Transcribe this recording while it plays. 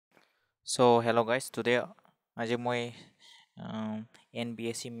So hello guys, today આજે moi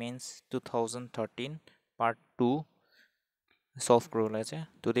NPSC Mains 2013 part 2 solve કરેલા છે.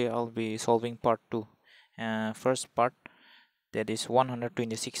 Today I'll be solving part 2. First part that is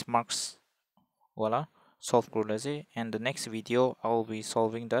 126 marks wala solve કરેલા છે, and the next video I'll be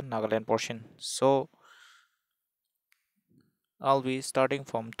solving the Nagaland portion. So I'll be starting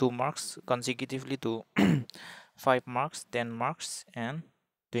from 2 marks consecutively to 5 marks, 10 marks and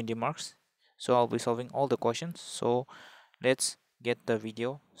 20 marks. So I'll be solving all the questions. So let's get the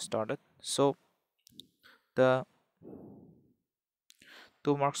video started. So the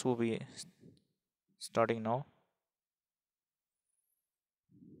 2 marks will be starting now.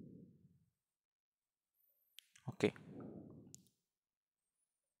 Okay.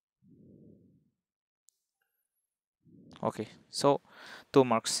 Okay, so 2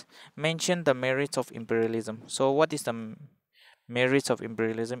 marks. Mention the merits of imperialism. So what is the merits of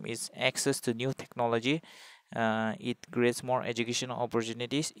imperialism? Is access to new technology. It creates more educational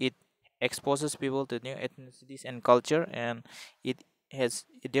opportunities. It exposes people to new ethnicities and culture, and it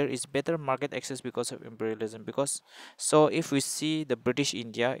there is better market access because of imperialism. Because so if we see the British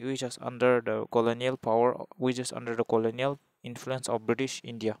India, which is under the colonial power, which is under the colonial influence of British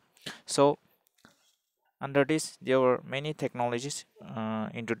India. So under this, there were many technologies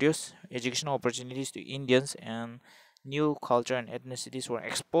introduced, educational opportunities to Indians, and new culture and ethnicities were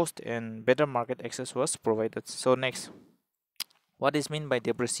exposed, and better market access was provided. So next, what is meant by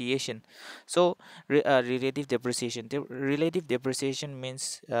depreciation? So relative depreciation. Relative depreciation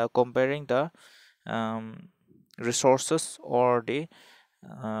means comparing the um, resources or the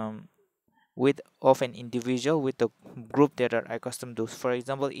um, with of an individual with the group that are accustomed to. For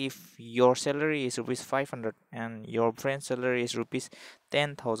example, if your salary is rupees 500 and your friend's salary is rupees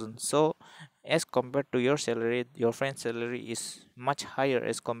 10,000, so as compared to your friend's salary is much higher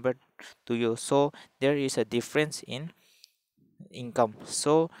as compared to you, so there is a difference in income.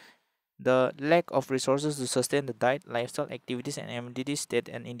 So the lack of resources to sustain the diet, lifestyle, activities, and amenities that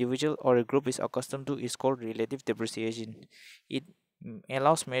an individual or a group is accustomed to is called relative depreciation. It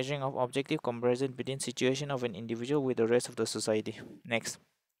allows measuring of objective comparison between situation of an individual with the rest of the society. Next,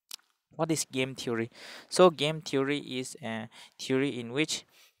 what is game theory? So game theory is a theory in which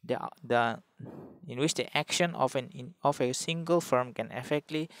the the action of of a single firm can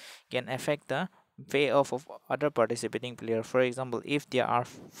affect the payoff of other participating player. For example, if there are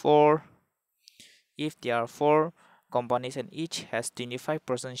four companies and each has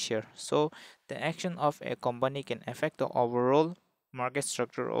 25% share, so the action of a company can affect the overall market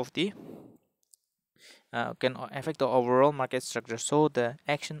structure of the can affect the overall market structure. So the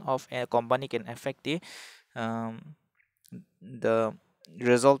action of a company can affect um, the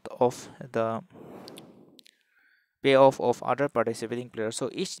result of the payoff of other participating players. So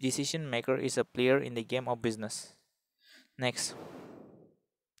each decision maker is a player in the game of business. Next,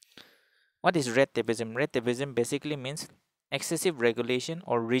 what is red tapeism? Red tapeism basically means excessive regulation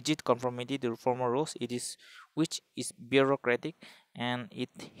or rigid conformity to formal rules. It is which is bureaucratic, and it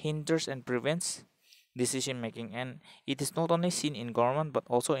hinders and prevents decision making, and it is not only seen in government but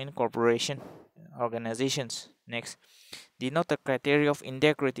also in corporation organizations. Next, denote the criteria of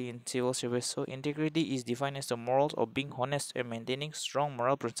integrity in civil service. So integrity is defined as the morals of being honest and maintaining strong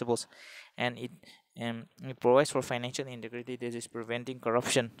moral principles, and it provides for financial integrity, that is preventing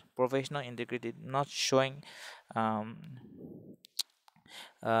corruption, professional integrity, not showing um,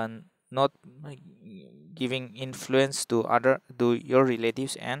 uh, not giving influence to your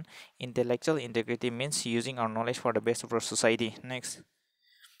relatives, and intellectual integrity means using our knowledge for the best of our society. Next,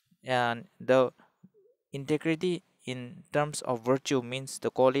 and the integrity in terms of virtue means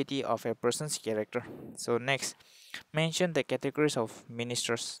the quality of a person's character. So next, mention the categories of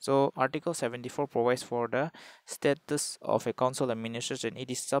ministers. So article 74 provides for the status of a council and ministers, and it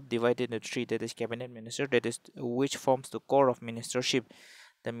is subdivided into three, that is cabinet minister, that is which forms the core of ministership,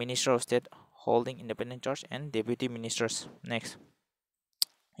 the minister of state holding independent charge, and deputy ministers. Next,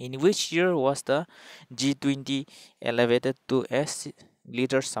 in which year was the G20 elevated to a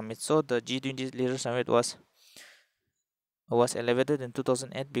leader summit? So the G20 leader summit was elevated in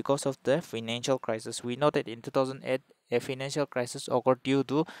 2008 because of the financial crisis. We know that in 2008 a financial crisis occurred due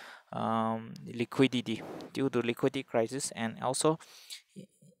to liquidity crisis, and also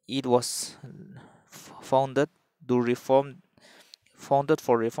it was founded to reform founded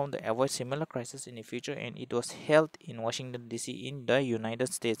for reform to avoid similar crisis in the future, and it was held in Washington DC in the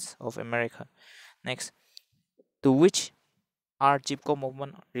United States of America. Next, to which are Chipko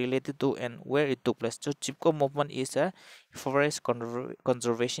movement related to and where it took place? So Chipko movement is a forest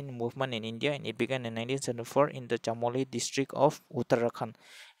conservation movement in India, and it began in 1974 in the Chamoli district of Uttarakhand,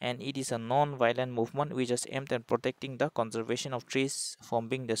 and it is a non-violent movement which is aimed at protecting the conservation of trees from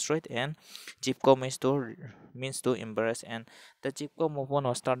being destroyed. And Chipko means to embrace, and the Chipko movement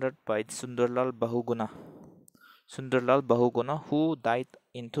was started by Sunderlal Bahuguna, who died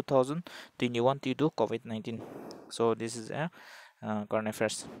in 2021 due to COVID-19. So this is a current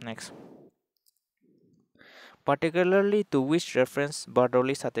affairs. Next, particularly to which reference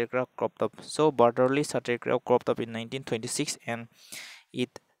Bardoli Satyagraha cropped up. So Bardoli Satyagraha cropped up in 1926, and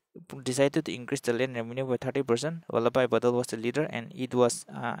it decided to increase the land revenue by 30%. Vallabhbhai Badal was the leader, and it was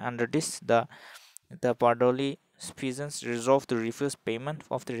under this the Bardoli peasants resolved to refuse payment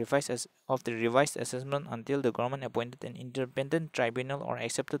of the revised assessment until the government appointed an independent tribunal or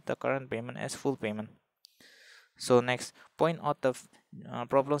accepted the current payment as full payment. So next, point out the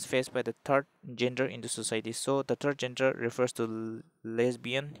problems faced by the third gender in the society. So the third gender refers to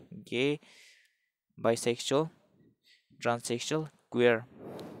lesbian, gay, bisexual, transsexual, queer.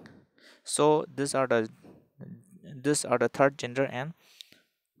 So these are the third gender, and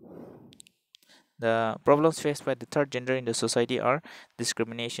the problems faced by the third gender in the society are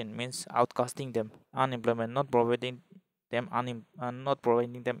discrimination, means outcasting them, unemployment, not providing them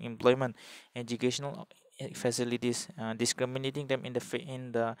employment, educational facilities, discriminating them in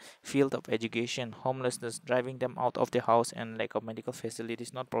the field of education, homelessness, driving them out of the house, and lack of medical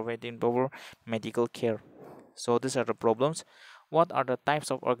facilities, not providing proper medical care. So these are the problems. What are the types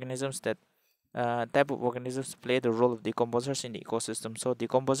of organisms that play the role of decomposers in the ecosystem? So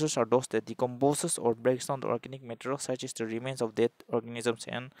decomposers are those that decomposes or breaks down the organic material, such as the remains of dead organisms,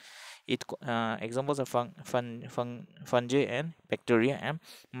 and examples are fungi and bacteria, and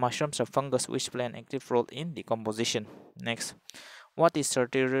mushrooms or fungus, which play an active role in decomposition. Next, what is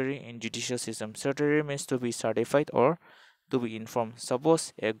certiorari in judicial system? Certiorari means to be certified or to be informed.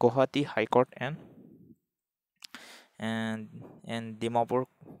 Suppose a Guwahati High Court and Dimapur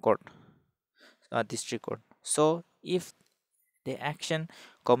Court, district court. So if the action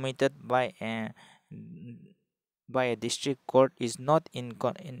committed by a district court is not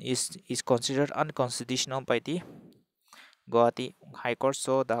is considered unconstitutional by the Guwahati High Court,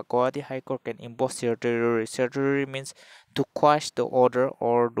 so the Guwahati High Court can impose certiorari. Certiorari means to quash the order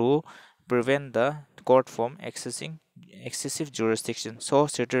or to prevent the court from excessive jurisdiction. So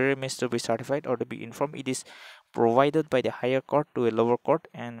certiorari means to be certified or to be informed. It is provided by the higher court to a lower court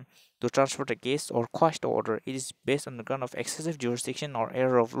and to transfer the case or quash the order. It is based on the ground of excessive jurisdiction or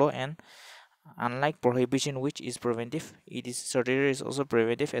error of law, and unlike prohibition, which is preventive, certiorari is also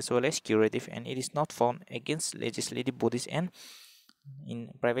preventive as well as curative, and it is not found against legislative bodies and in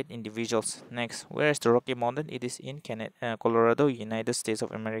private individuals. Next, where is the Rocky Mountain? It is in Colorado, United States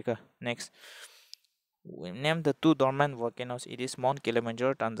of America. Next, we name the two dormant volcanoes. It is Mount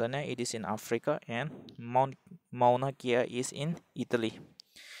Kilimanjaro, Tanzania. It is in Africa, and Mount Mauna Kea is in Italy.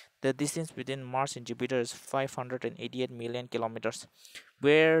 The distance between Mars and Jupiter is 588 million kilometers.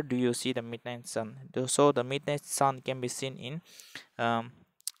 Where do you see the midnight sun? So the midnight sun can be seen in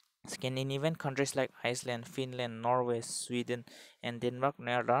Scandinavian countries like Iceland, Finland, Norway, Sweden, and Denmark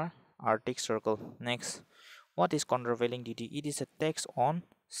near the Arctic Circle. Next, what is countervailing duty? It is a tax on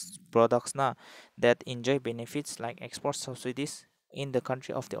products that enjoy benefits like export subsidies in the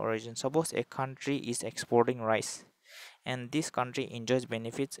country of the origin. Suppose a country is exporting rice, and this country enjoys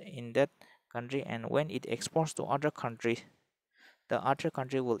benefits in that country, and when it exports to other countries, the other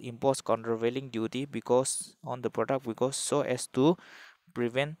country will impose countervailing duty because on the product, because so as to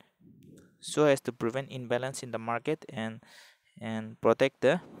prevent imbalance in the market, and protect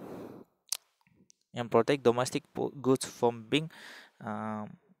domestic goods from being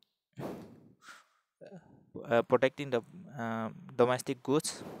protecting the domestic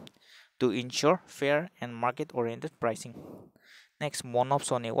goods to ensure fair and market oriented pricing. Next,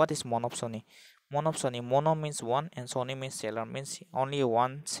 monopsony. What is monopsony? Mono means one and sony means seller, means only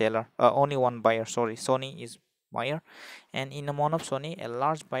one seller, only one buyer. Sorry, sony is buyer, and in a monopsony, a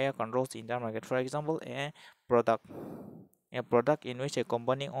large buyer controls the entire market. For example, product a product in which a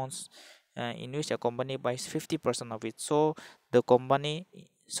company owns, in which a company buys 50% of it. So the company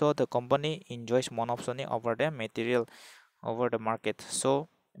enjoys monopsony over the material, over the market. So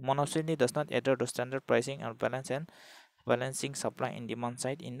monopsony does not adhere to standard pricing or balancing supply and demand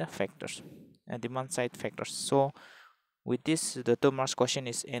side in the demand side factors. So with this, the 2 marks question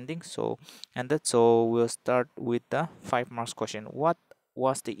is ending. So we'll start with the 5 marks question. What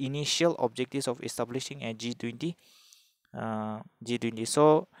was the initial objectives of establishing a G20?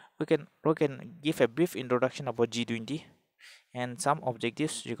 So we can give a brief introduction about G20. and some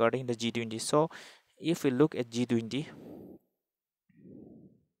objectives regarding the G20. So if we look at G20,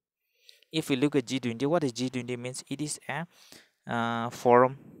 what is G20 means? It is a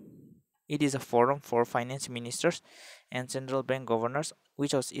forum. It is a forum for finance ministers and central bank governors,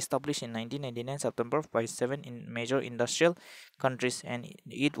 which was established in 1999 September by 7 in major industrial countries, and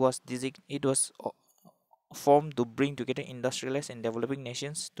it was formed to bring together industrialized and developing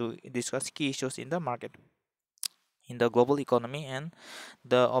nations to discuss key issues in the market, in the global economy, and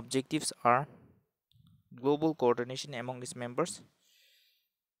the objectives are global coordination among its members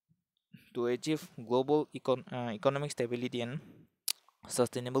to achieve global economic stability and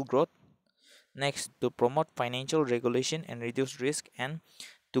sustainable growth. Next, to promote financial regulation and reduce risk, and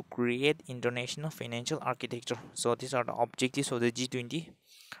to create international financial architecture. So these are the objectives of the G20.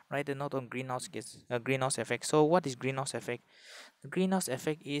 Write a note on greenhouse effect. So what is greenhouse effect? The greenhouse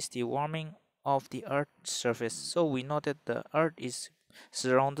effect is the warming of the Earth's surface. So we know that the Earth is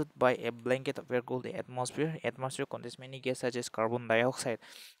surrounded by a blanket of air called the atmosphere. Atmosphere contains many gases such as carbon dioxide,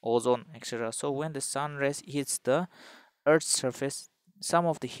 ozone, etc. So when the sun rays hits the Earth's surface, some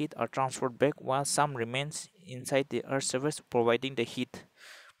of the heat are transferred back while some remains inside the Earth's surface, providing the heat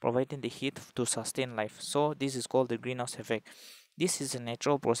to sustain life. So this is called the greenhouse effect. This is a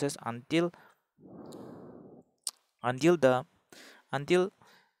natural process until the until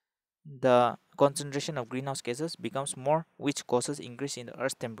the concentration of greenhouse gases becomes more, which causes increase in the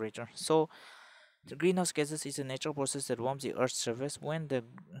Earth's temperature. So the greenhouse gases is a natural process that warms the Earth's surface. When the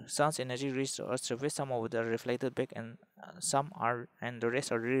sun's energy reaches the Earth's surface, some of it are reflected back, and the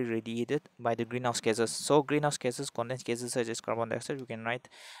rest are radiated by the greenhouse gases. So greenhouse gases contains gases such as carbon dioxide. We can write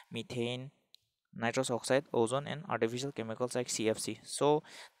methane, nitrous oxide, ozone, and artificial chemicals like CFC. So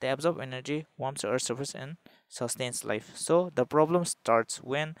they absorb energy, warms the Earth's surface, and sustains life. So the problem starts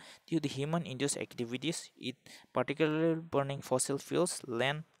when, due to human-induced activities, particularly burning fossil fuels,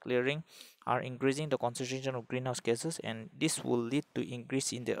 land clearing, are increasing the concentration of greenhouse gases, and this will lead to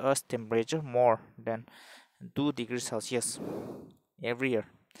increase in the Earth's temperature more than 2 degrees Celsius every year.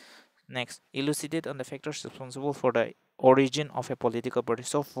 Next, elucidate on the factors responsible for the origin of a political party.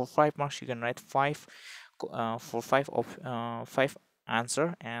 So for 5 marks, you can write five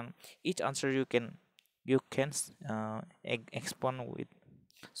answer, and each answer you can expand with.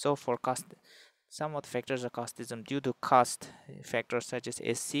 So for caste, some of the factors are casteism. Due to caste factors such as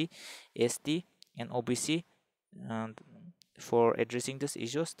SC, ST, and OBC, and for addressing these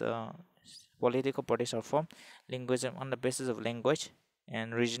issues, the political parties are formed. Linguism, on the basis of language.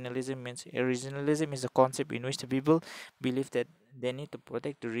 And regionalism is a concept in which the people believe that they need to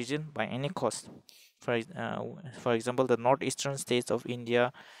protect the region by any cost. For example, the northeastern states of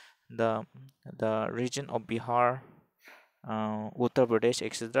India, the region of Bihar, Uttar Pradesh,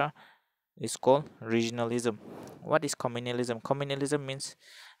 etc., is called regionalism. What is communalism? Communalism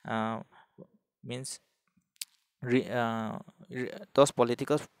means those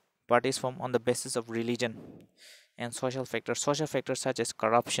political parties formed on the basis of religion. And social factors such as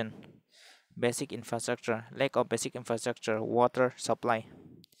corruption, basic infrastructure, lack of basic infrastructure, water supply,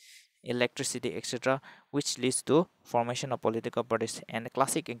 electricity, etc., which leads to formation of political parties. And a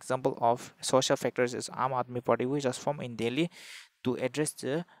classic example of social factors is Aam Aadmi Party, which was formed in Delhi to address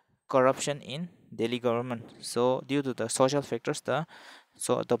the corruption in Delhi government. So due to the social factors, the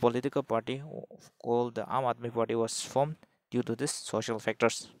political party called the Aam Aadmi Party was formed due to this social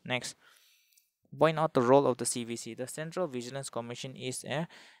factors. Next, point out the role of the CVC. The Central Vigilance Commission is an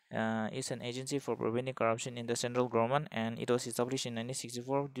agency for preventing corruption in the central government, and it was established in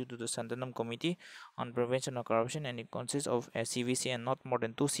 1964 due to the Santanam Committee on Prevention of Corruption, and it consists of a CVC and not more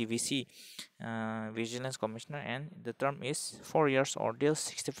than 2 CVC Vigilance Commissioner, and the term is 4 years or till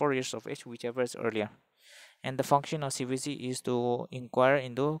 64 years of age, whichever is earlier. And the function of CVC is to inquire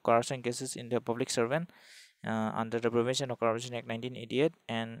into corruption cases in the public servant under the Prevention of Corruption Act 1988,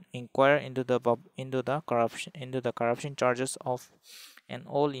 and inquire into the corruption charges of an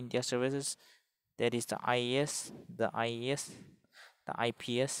all India services, that is the IAS, the IES, the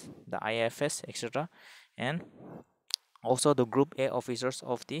IPS, the IFS, etc., and also the Group A officers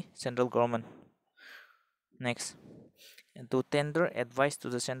of the central government. Next, to tender advice to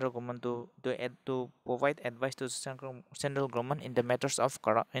the central government, to provide advice to the central government in the matters of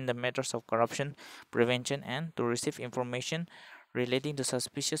corruption prevention, and to receive information relating to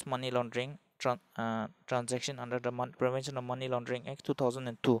suspicious money laundering transaction under the Prevention of Money Laundering Act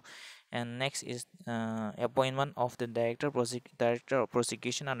 2002. And next is appointment of the director of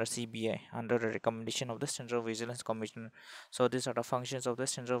prosecution under CBI under the recommendation of the Central Vigilance Commissioner. So these are the functions of the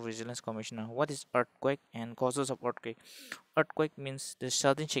Central Vigilance Commissioner. What is earthquake and causes of earthquake? Earthquake means the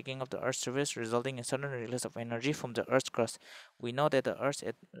sudden shaking of the Earth's surface resulting in sudden release of energy from the Earth's crust. We know that the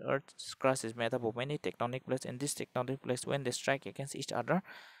Earth's crust is made up of many tectonic plates, and these tectonic plates, when they strike against each other,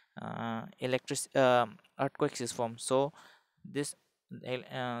 earthquakes is formed. So this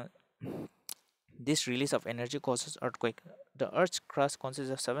uh, this release of energy causes earthquake. The Earth's crust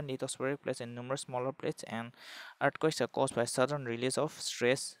consists of 7 lithospheric plates and numerous smaller plates, and earthquakes are caused by sudden release of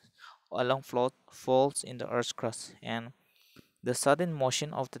stress along faults in the Earth's crust. And the sudden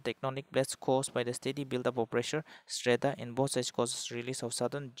motion of the tectonic plates caused by the steady buildup of pressure strata in both sides causes release of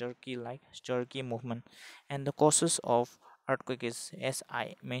sudden jerky movement. And the causes of earthquake is, as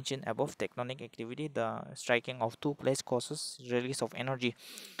I mentioned above, tectonic activity. The striking of two plates causes release of energy.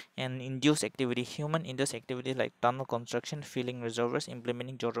 And induced activity, human induced activity like tunnel construction, filling reservoirs,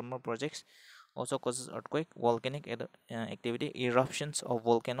 implementing geothermal projects also causes earthquake. Volcanic activity, eruptions of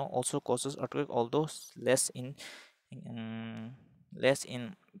volcano also causes earthquake, although um, less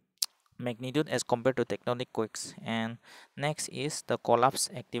in magnitude as compared to tectonic quakes. And next is the collapse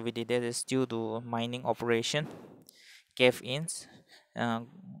activity, that is due to mining operation, cave-ins. uh,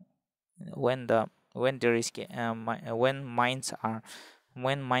 when the when there is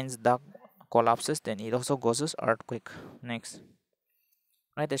when mines dug collapses, then it also causes earthquake. Next,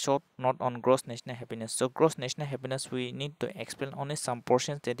 write a short note on gross national happiness. So gross national happiness, we need to explain only some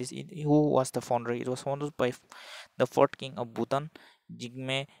portions. That is, who was the founder. It was founded by the fourth king of Bhutan,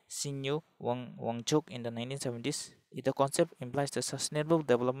 Jigme Singyu Wangchuk, in the 1970s. The concept implies that sustainable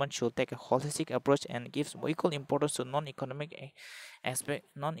development should take a holistic approach and gives equal importance to non-economic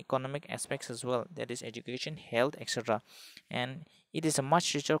aspects as well, that is education, health, etc. And it is a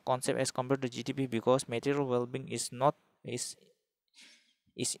much richer concept as compared to GDP, because material well-being is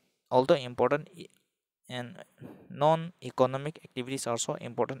although important, and non-economic activities are also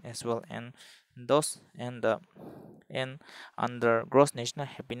important as well. And those and the and under gross national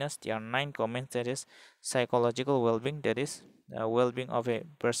happiness, there are 9 comments. That is psychological well-being, that is the well-being of a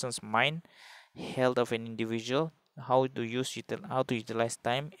person's mind, health of an individual, how to utilize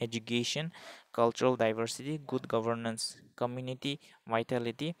time, education, cultural diversity, good governance, community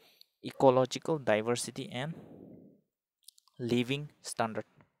vitality, ecological diversity, and living standard.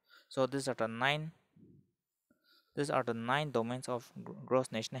 So these are the 9 domains of gross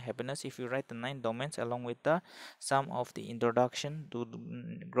national happiness. If you write the 9 domains along with the sum of the introduction to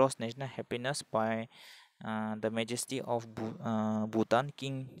gross national happiness by the majesty of Bhutan,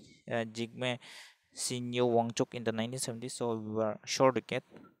 King Jigme Singyo Wangchuk in the 1970s, so we are sure to get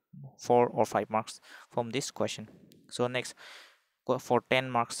 4 or 5 marks from this question. So next, for 10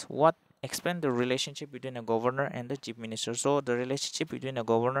 marks, what explain the relationship between a governor and the chief minister. So the relationship between a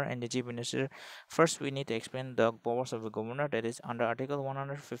governor and the chief minister, first we need to explain the powers of the governor. That is under article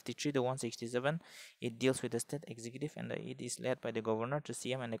 153 to 167, it deals with the state executive, and it is led by the governor, the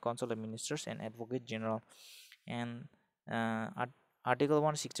CM, and the council of ministers and advocate general. And article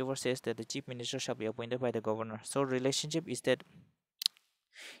 164 says that the chief minister shall be appointed by the governor. So relationship is that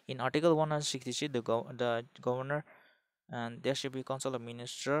in article 163, the governor, and there should be council of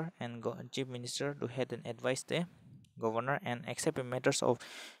minister and chief minister to head and advise the governor, and except in matters of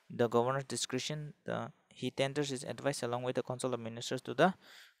the governor's discretion, he tenders his advice along with the council of ministers to the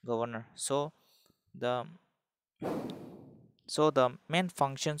governor. The so the main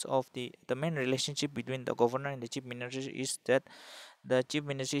functions of the main relationship between the governor and the chief minister is that the chief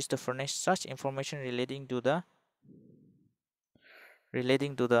minister is to furnish such information relating to the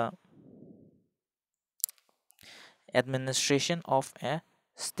administration of a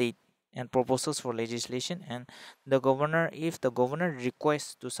state and proposals for legislation. And the governor, if the governor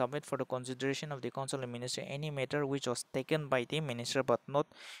requests to submit for the consideration of the council and minister any matter which was taken by the minister but not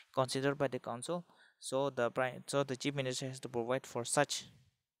considered by the council, so the chief minister has to provide for such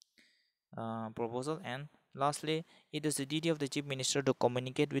proposal. And lastly, it is the duty of the chief minister to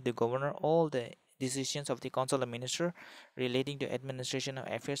communicate with the governor all the decisions of the council of minister relating to administration of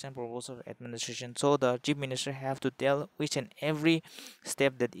affairs and proposal of administration. So the chief minister have to tell which and every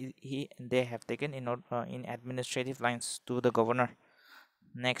step that they have taken in administrative lines to the governor.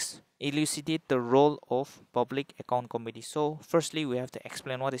 Next, elucidate the role of public account committee. So firstly, we have to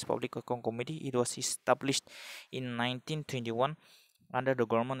explain what is public account committee. It was established in 1921. under the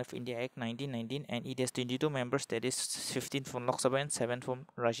Government of India Act 1919, and it has 22 members, that is 15 from Lok Sabha and 7 from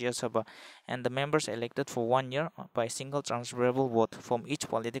Rajya Sabha, and the members elected for 1 year by single transferable vote from each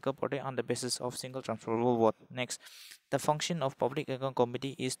political party on the basis of single transferable vote. Next, the function of Public Account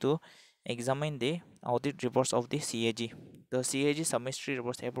Committee is to examine the audit reports of the CAG. The CAG submits 3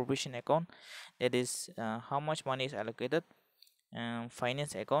 reports: appropriation account, that is how much money is allocated,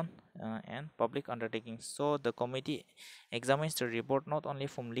 finance account, and public undertakings. So the committee examines the report not only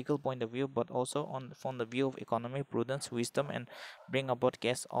from legal point of view but also from the view of economic prudence, wisdom, and bring about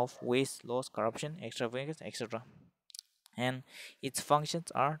case of waste, loss, corruption, extravagance, etc. And its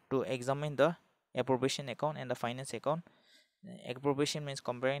functions are to examine the appropriation account and the finance account. Appropriation means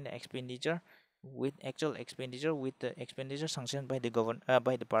comparing the expenditure with actual expenditure with the expenditure sanctioned by the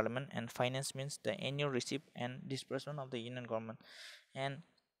by the parliament, and finance means the annual receipt and disbursement of the union government. And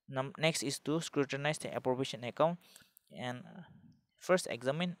next is to scrutinize the appropriation account, and first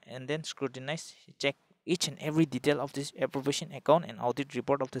examine and then scrutinize, check each and every detail of this appropriation account and audit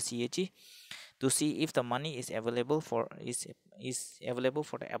report of the CAG to see if the money is available for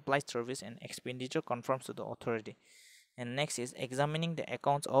the applied service and expenditure conforms to the authority. And next is examining the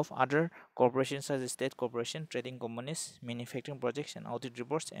accounts of other corporations such as state corporation, trading companies, manufacturing projects, and audit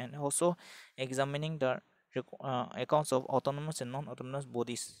reports, and also examining the accounts of autonomous and non-autonomous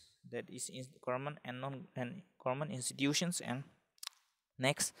bodies, that is in government and non-government institutions. And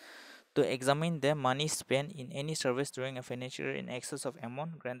next, to examine the money spent in any service during a financial year in excess of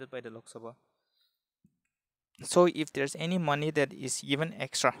amount granted by the Lok Sabha. So if there's any money that is given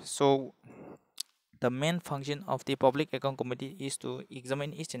extra, so the main function of the Public Account Committee is to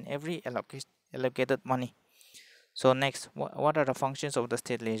examine each and every allocated money. So next, what are the functions of the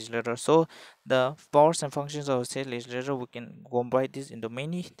state legislator? So the powers and functions of the state legislator, we can combine this into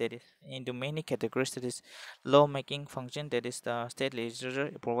many categories. That is law-making function, that is the state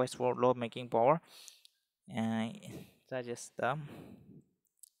legislator provides for law-making power, such as the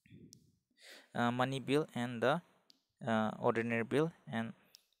money bill and the ordinary bill. And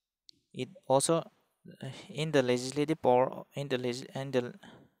it also in the legislative power, in the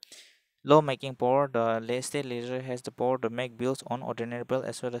law-making power, the state legislature has the power to make bills on ordinary bill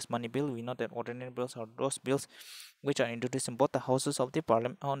as well as money bill. We know that ordinary bills are those bills which are introduced in both the houses of the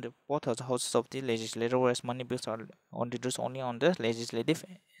parliament, both the houses of the legislature, whereas money bills are introduced only on the legislative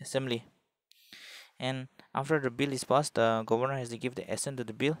assembly. And after the bill is passed, the governor has to give the assent to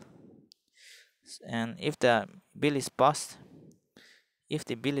the bill. And if the bill is passed, if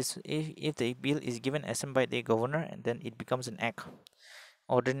the bill is given assent by the governor, and then it becomes an act.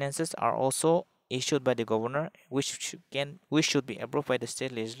 Ordinances are also issued by the governor, which should be approved by the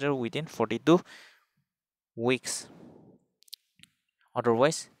state legislature within 42 weeks.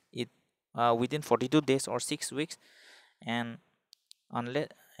 Otherwise, it within 42 days or 6 weeks, and unless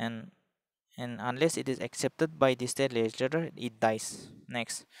it is accepted by the state legislature, it dies.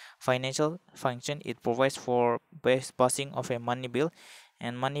 Next, financial function, it provides for passing of a money bill,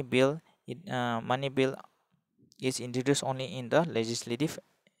 and money bill is introduced only in the legislative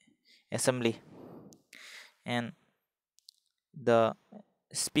assembly, and the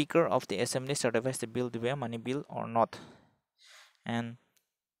speaker of the assembly certifies the bill to be a money bill or not, and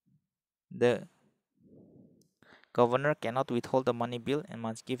the governor cannot withhold the money bill and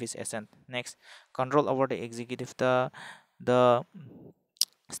must give his assent. Next, control over the executive. The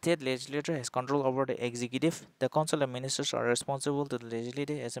state legislature has control over the executive. The council of ministers are responsible to the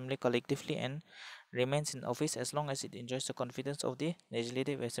legislative assembly collectively and remains in office as long as it enjoys the confidence of the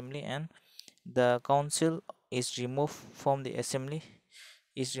legislative assembly, and the council is removed from the assembly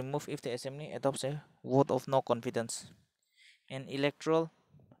if the assembly adopts a vote of no confidence. And electoral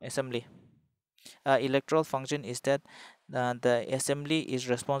function is that the assembly is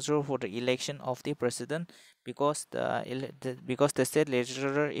responsible for the election of the president, because the state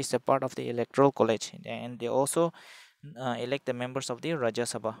legislature is a part of the electoral college, and they also elect the members of the Rajya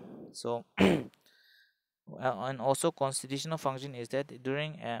Sabha. So and also constitutional function is that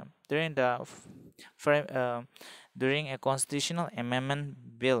during a constitutional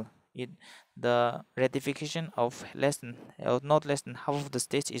amendment bill, the ratification of not less than half of the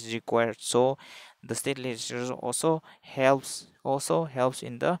states is required. So the state legislature also helps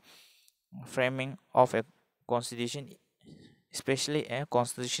in the framing of a constitution, especially a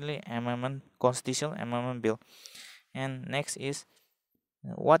constitutional amendment bill. And next is,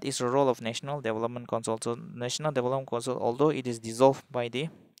 what is the role of National Development Council? So National Development Council, although it is dissolved by the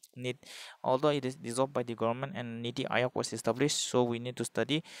need, although it is dissolved by the government and Niti Aayog was established, so we need to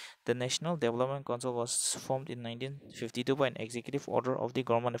study. The National Development Council was formed in 1952 by an executive order of the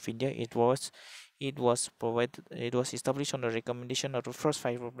government of India. It was established on the recommendation of the first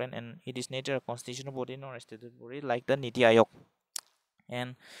five-year plan, and it is neither a constitutional body nor a statutory body like the Niti Aayog.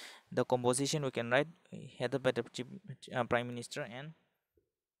 And the composition we can write, headed by the Prime Minister and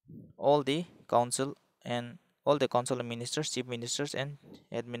all the council and all the council of ministers, chief ministers, and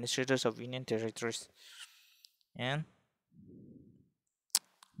administrators of union territories, and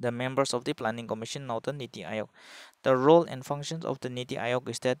the members of the planning commission, now the Niti Aayog. The role and functions of the Niti Aayog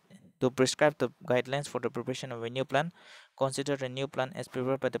is that to prescribe the guidelines for the preparation of a new plan, consider a new plan as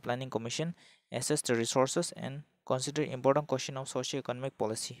prepared by the planning commission, assess the resources, and consider important question of socio-economic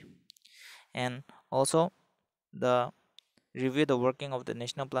policy, and also the review the working of the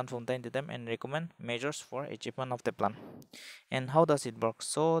national plan from time to time and recommend measures for achievement of the plan. And how does it work?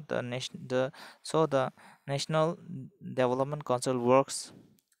 So the National Development Council works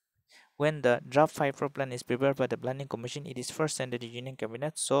when the draft 5-year plan is prepared by the planning commission. It is first sent to the union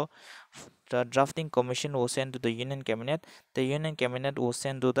cabinet. So the drafting commission will send to the union cabinet. The union cabinet will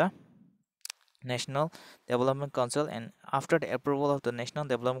send to the National Development Council, and after the approval of the National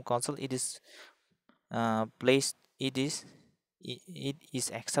Development Council, it is placed. It is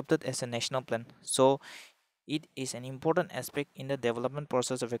accepted as a national plan. So it is an important aspect in the development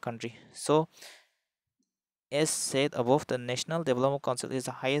process of a country. So as said above, the National Development Council is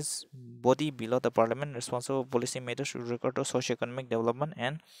the highest body below the parliament, responsible for policy matters with regard to socio-economic development,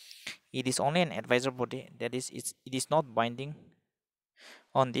 and it is only an advisor body, that is, it is not binding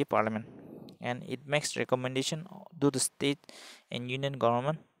on the parliament, and it makes recommendation to the state and union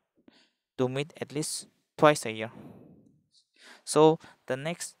government to meet at least twice a year. So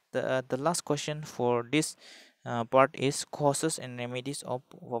the last question for this part is causes and remedies of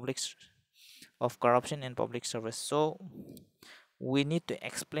corruption in public service. So we need to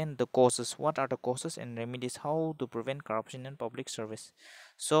explain the causes. What are the causes and remedies? How to prevent corruption in public service?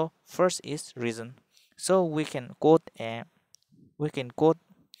 So first is reason. So we can quote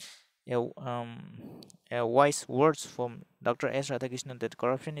a wise words from Dr. S. Radhakrishnan, that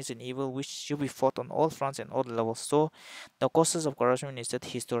corruption is an evil which should be fought on all fronts and all levels. So the causes of corruption is that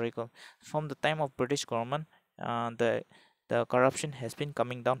historical. From the time of British government, the corruption has been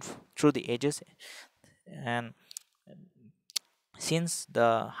coming down through the ages, and since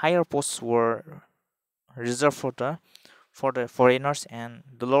the higher posts were reserved for the foreigners and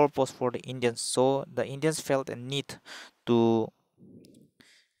the lower posts for the Indians, so the Indians felt a need to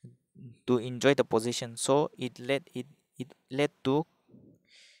enjoy the position. So it led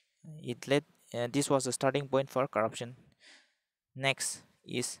this was the starting point for corruption. Next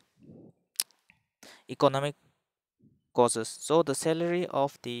is economic causes. So the salary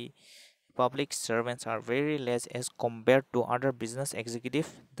of the public servants are very less as compared to other business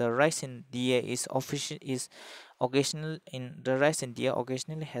executive. The rise in DA occasionally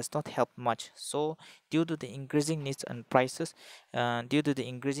has not helped much. So due to the increasing needs and prices, due to the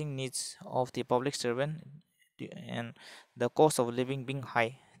increasing needs of the public servant and the cost of living being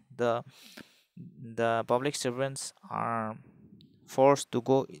high, the public servants are forced to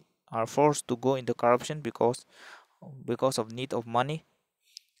go into corruption because of need of money.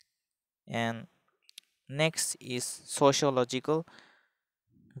 And next is sociological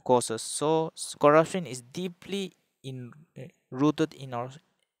causes. So corruption is deeply rooted in our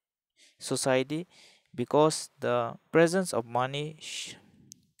society because the presence of money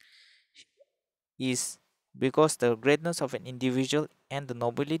is because the greatness of an individual and the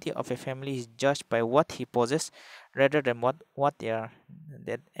nobility of a family is judged by what he possesses rather than what they are.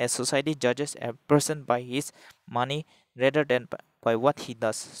 That a society judges a person by his money rather than by what he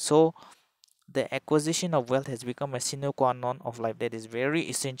does. So the acquisition of wealth has become a sine qua non of life, that is very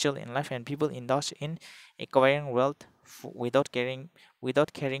essential in life, and people indulge in acquiring wealth without caring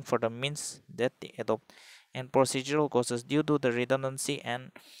for the means that they adopt. And procedural causes, due to the redundancy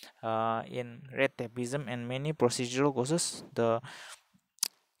and in red tapeism and many procedural causes,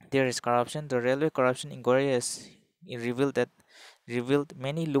 there is corruption. The railway corruption inquiry has revealed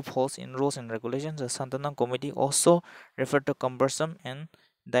many loopholes in rules and regulations. The Santanam Committee also referred to cumbersome and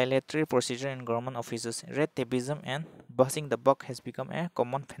dilatory procedure in government offices. Red tapeism and busing the buck has become a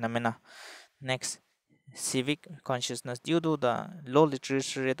common phenomena. Next, civic consciousness. Due to the low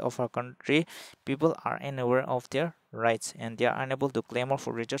literacy rate of our country, people are unaware of their rights and they are unable to claim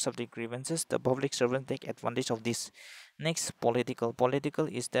for redress of their grievances. The public servants take advantage of this. Next, political. Political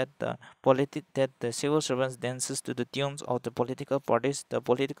is that the civil servants dances to the tunes of the political parties. The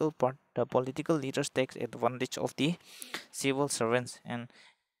political leaders take advantage of the civil servants, and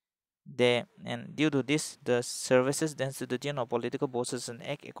And due to this, the services, the institution or political bosses and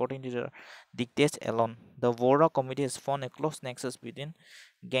act according to the dictates alone. The Vora committee has found a close nexus between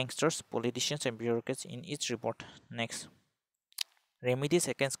gangsters, politicians, and bureaucrats in its report. Next, remedies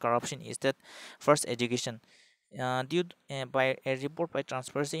against corruption is that first, education. By a report by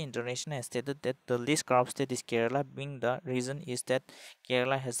Transparency International has stated that the least corrupt state is Kerala, being the reason is that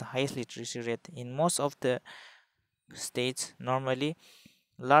Kerala has the highest literacy rate. In most of the states, normally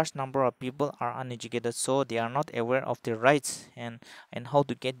large number of people are uneducated, so they are not aware of their rights and how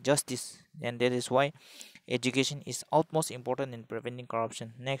to get justice, and that is why education is utmost important in preventing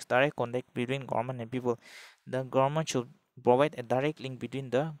corruption. Next, direct contact between government and people. The government should provide a direct link between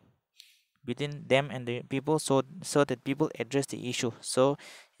them and the people, so that people address the issue. So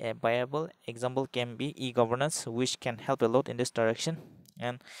a viable example can be e-governance, which can help a lot in this direction.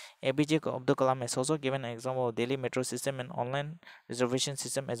 And APJ Abdul Kalam has also given an example of Delhi metro system and online reservation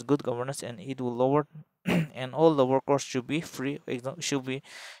system as good governance, and it will lower and all the workers should be free,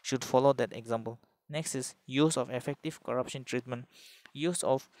 should follow that example. Next is use of effective corruption treatment. Use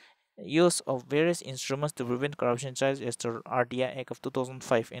of various instruments to prevent corruption, such as the RTI Act of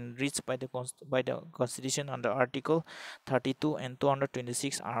 2005 and reached by the Constitution under Article 32 and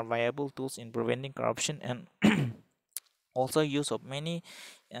 226 are viable tools in preventing corruption. And also use of many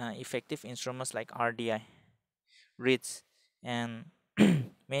effective instruments like RDI, REITs, and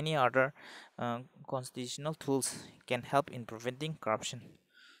many other constitutional tools can help in preventing corruption.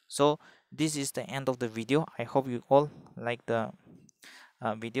 So this is the end of the video. I hope you all like the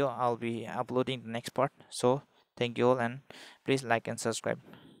video. I'll be uploading the next part. So thank you all, and please like and subscribe.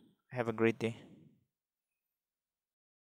 Have a great day.